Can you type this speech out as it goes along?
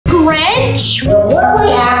Grinch? Well, what do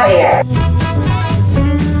we have here?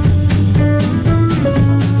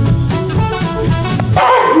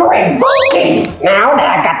 That's revolting! Now that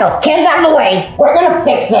I've got those kids out of the way, we're gonna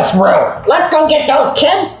fix this room. Let's go get those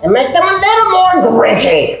kids and make them a little more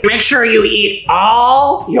Grinchy. Make sure you eat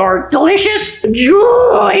all your delicious,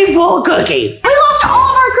 joyful cookies. We lost all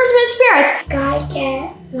of our Christmas spirits. Gotta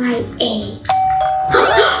get my A.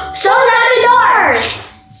 Someone's at the door.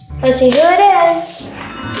 Let's see who it is.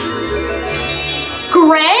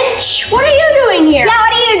 Grinch? What are you doing here? Yeah,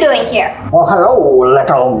 what are you doing here? Well, hello,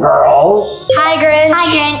 little girls. Hi, Grinch. Hi,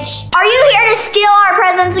 Grinch. Are you here to steal our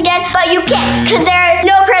presents again? But you can't, because there are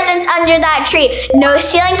no presents under that tree. No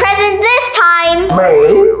stealing presents this time.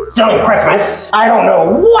 Me? Stealing Christmas? I don't know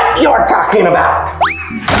what you're talking about.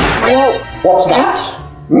 Well, what's that?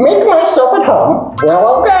 Make myself at home.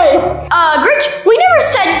 Well, okay. Grinch, we never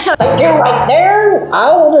said to... Thank you right there.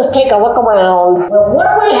 I'll just take a look around. Well, what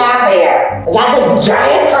do we have here? We got this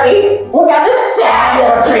giant tree. We got this sad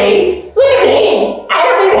little tree. Look at me. I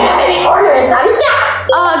don't even have any ornaments on the top.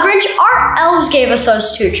 Grinch, our elves gave us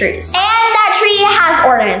those 2 trees. And that tree has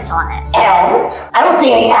ornaments on it. Elves? I don't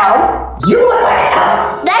see any elves. You look like an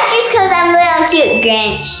elf. That's just because I'm little cute,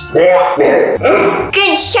 Grinch. Yeah.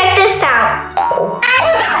 Grinch, check this out.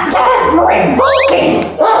 That's revolting.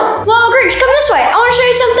 Well, Grinch, come this way. I want to show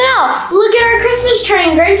you something else. Look at our Christmas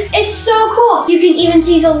train, Grinch. It's so cool. You can even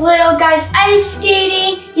see the little guys ice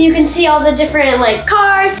skating. You can see all the different,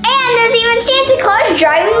 cars. And there's even Santa Claus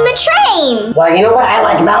driving the train. Well, you know what I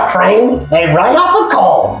like about trains? They run off of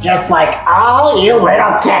coal, just like all you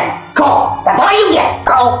little kids. Coal. That's all you get.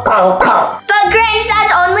 Coal, coal, coal. But Grinch,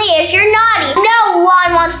 that's only if you're naughty. No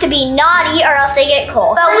one wants to be naughty or else they get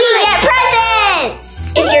cold. But we get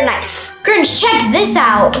presents if you're nice. Grinch, check this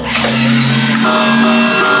out.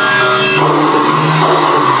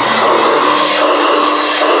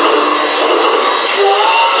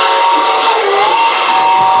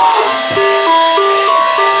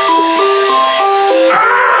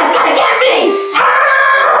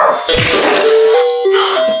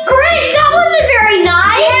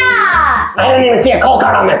 I don't even see a coal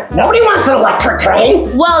cart on there. Nobody wants an electric train.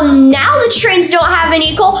 Well, now the trains don't have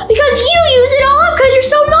any coal because you use it all up because you're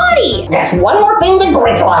so naughty. There's one more thing the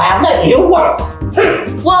Grinch will have that you won't.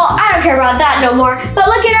 Well, I don't care about that no more. But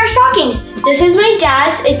look at our stockings. This is my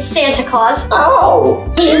dad's. It's Santa Claus. Oh,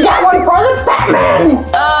 so you got one for the fat man.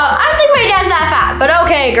 I don't think my dad's that fat, but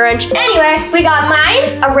okay, Grinch. Anyway, we got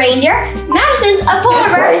mine, a reindeer, Madison's, a polar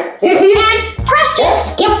bear, and Preston.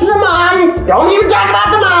 Just skip the mom. Don't even talk about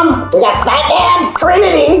the mom. We got Fat Dad,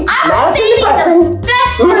 Trinity, I'm saving the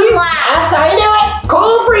best for last. That's how you do it.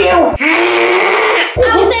 Cool for you.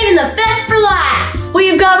 I'm saving the best for last.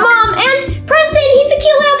 We've got Mom and Preston. He's a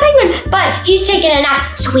cute little penguin, but he's taking a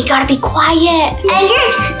nap, so we gotta be quiet. And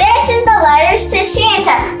Grinch, this is the letters to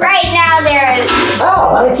Santa. Right now there's...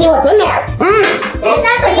 Oh, let me see what's in there. There's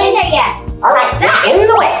nothing in there yet. All right, in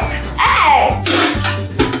the way. Hey!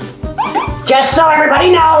 Just so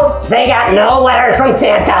everybody knows, they got no letters from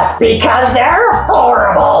Santa because they're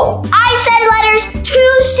horrible. I said letters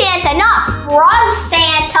to Santa, not from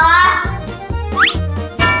Santa.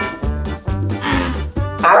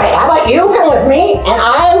 All right, how about you come with me and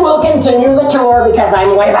I will continue the tour because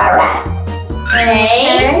I'm way better at it.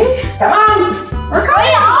 Okay. Come on. We're coming.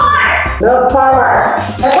 We are. The farmer.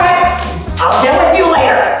 Okay. I'll get with you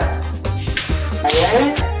later.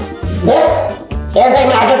 This is a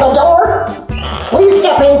magical door. Please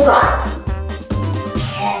step inside.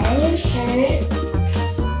 Okay.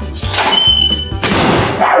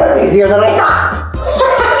 That was easier than I thought.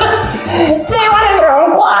 They wanted their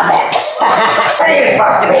own closet. Where are you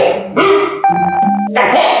supposed to be?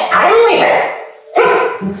 That's it. I'm leaving.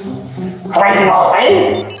 Crazy little thing.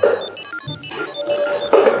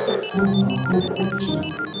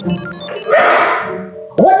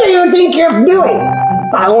 What do you think you're doing?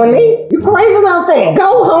 Following me? You crazy little thing.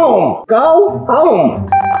 Go home. Go home.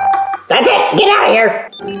 That's it. Get out of here.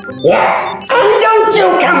 Yeah. And don't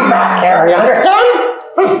you come back here. You understand?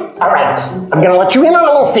 All right. I'm gonna let you in on a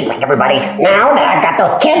little secret, everybody. Now that I've got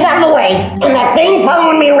those kids out of the way and that thing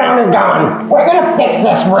following me around is gone, we're gonna fix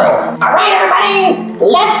this room. All right, everybody.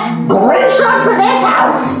 Let's Grinch up for this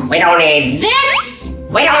house. We don't need this.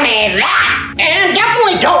 We don't need that. And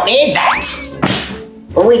definitely don't need that.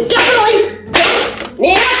 We definitely don't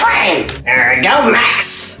need a train. There we go,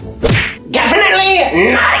 Max. Definitely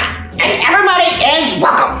naughty. And everybody is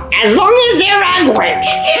welcome. As long as they're a Grinch.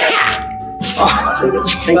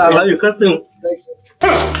 I love your costume.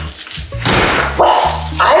 Well,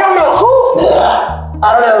 I don't know who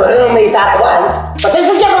he thought it was, But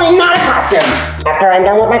this is definitely not a costume. After I'm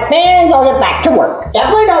done with my fans, I'll get back to work.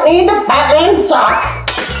 Definitely don't need the fat man sock.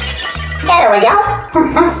 There we go.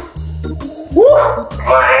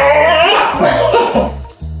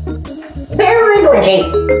 Very Grinchy.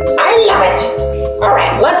 I love it. All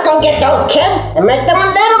right, let's go get those kids and make them a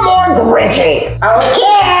little more Grinchy. Oh,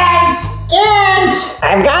 kids! Kids!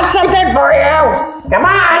 I've got something for you. Come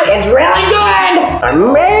on, it's really good. I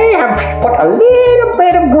may have put a little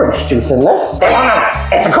bit of Grinch juice in this.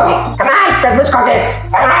 It's a cookie. Come on, Christmas cookies.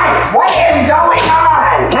 Come on, what is going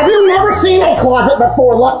on? Have you never seen a closet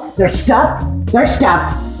before? Look, there's stuff, there's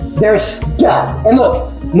stuff, there's stuff. And look,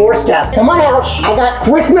 more stuff. Come on out. I got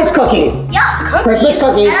Christmas cookies. Yeah, cookies. Christmas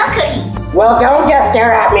cookies. I love cookies. Well, don't just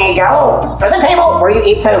stare at me. Go to the table where you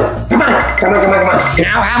eat food. Come on, come on, come on, come on.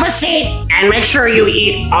 Now have a seat and make sure you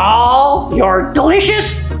eat all your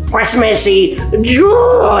delicious, Christmassy,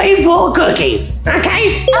 joyful cookies.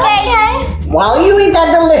 Okay? Okay. While you eat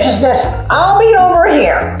that deliciousness, I'll be over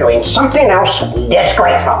here doing something else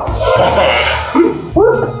disgraceful.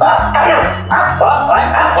 Where's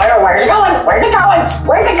it going? Where's it going?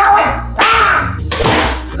 Where's it going? Ah!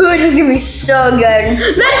 Ooh, this is gonna be so good.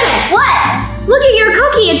 Madison, What? look at your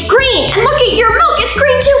cookie, it's green. And look at your milk, it's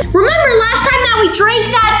green too. Remember last time that we drank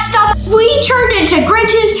that stuff, we turned into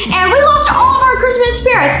Grinches and we lost all of our Christmas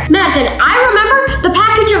spirits. Madison, I remember the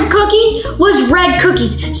package of cookies was red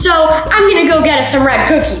cookies. So I'm gonna go get us some red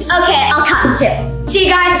cookies. Okay, I'll come too. See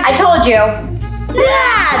guys, I told you.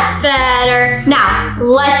 That's better. Now,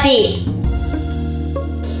 let's eat.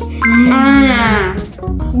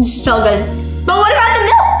 It's so good. But what about the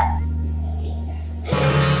milk?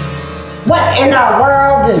 What in the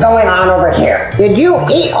world is going on over here? Did you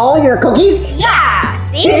eat all your cookies? Yeah.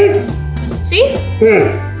 See? See?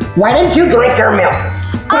 Why didn't you drink your milk?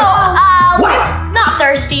 What? Not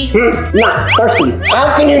thirsty. Not thirsty.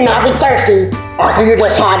 How can you not be thirsty after you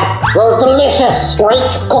just had those delicious, great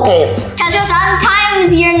cookies? Because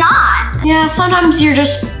sometimes you're not. Yeah, sometimes you're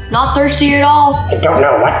just not thirsty at all. I don't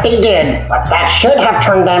know what they did, but that should have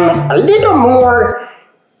turned them a little more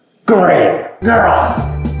green. Girls,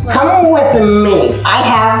 come with me. I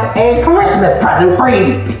have a Christmas present for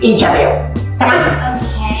each of you. Come on.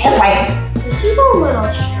 Okay. This way. This is a little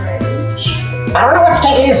strange. I don't know what's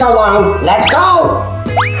taking you so long. Let's go.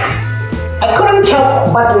 I couldn't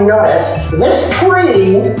help but notice this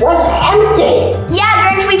tree was empty. Yeah,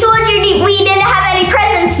 Grinch, we told you we didn't have any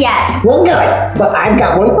presents yet. Well, good. But I've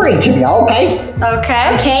got one for each of you, okay? Okay.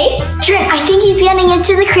 Okay. Grinch, I think he's getting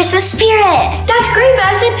into the Christmas spirit. That's great,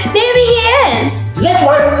 Madison. Maybe he is. This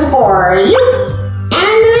one's for you,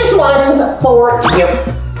 and this one's for you.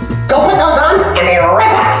 Go put those on, and be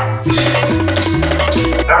right back.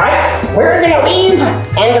 All right, we're gonna leave,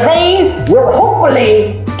 and they will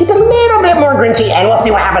hopefully get a little bit more Grinchy, and we'll see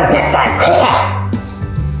what happens next time.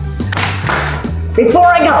 Before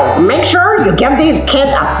I go, make sure you give these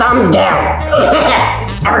kids a thumbs down.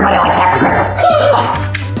 Everybody likes that for Christmas.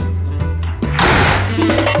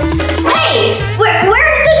 Hey, where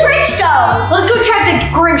did the Grinch go? Let's go check the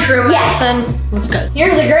Grinch room, Madison. Let's go.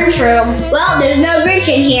 Here's the Grinch room. Well, there's no Grinch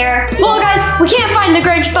in here. Well, guys, we can't find the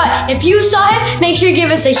Grinch, but if you saw him, make sure you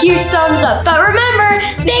give us a huge thumbs up. But remember,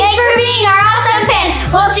 thanks for being our awesome parents.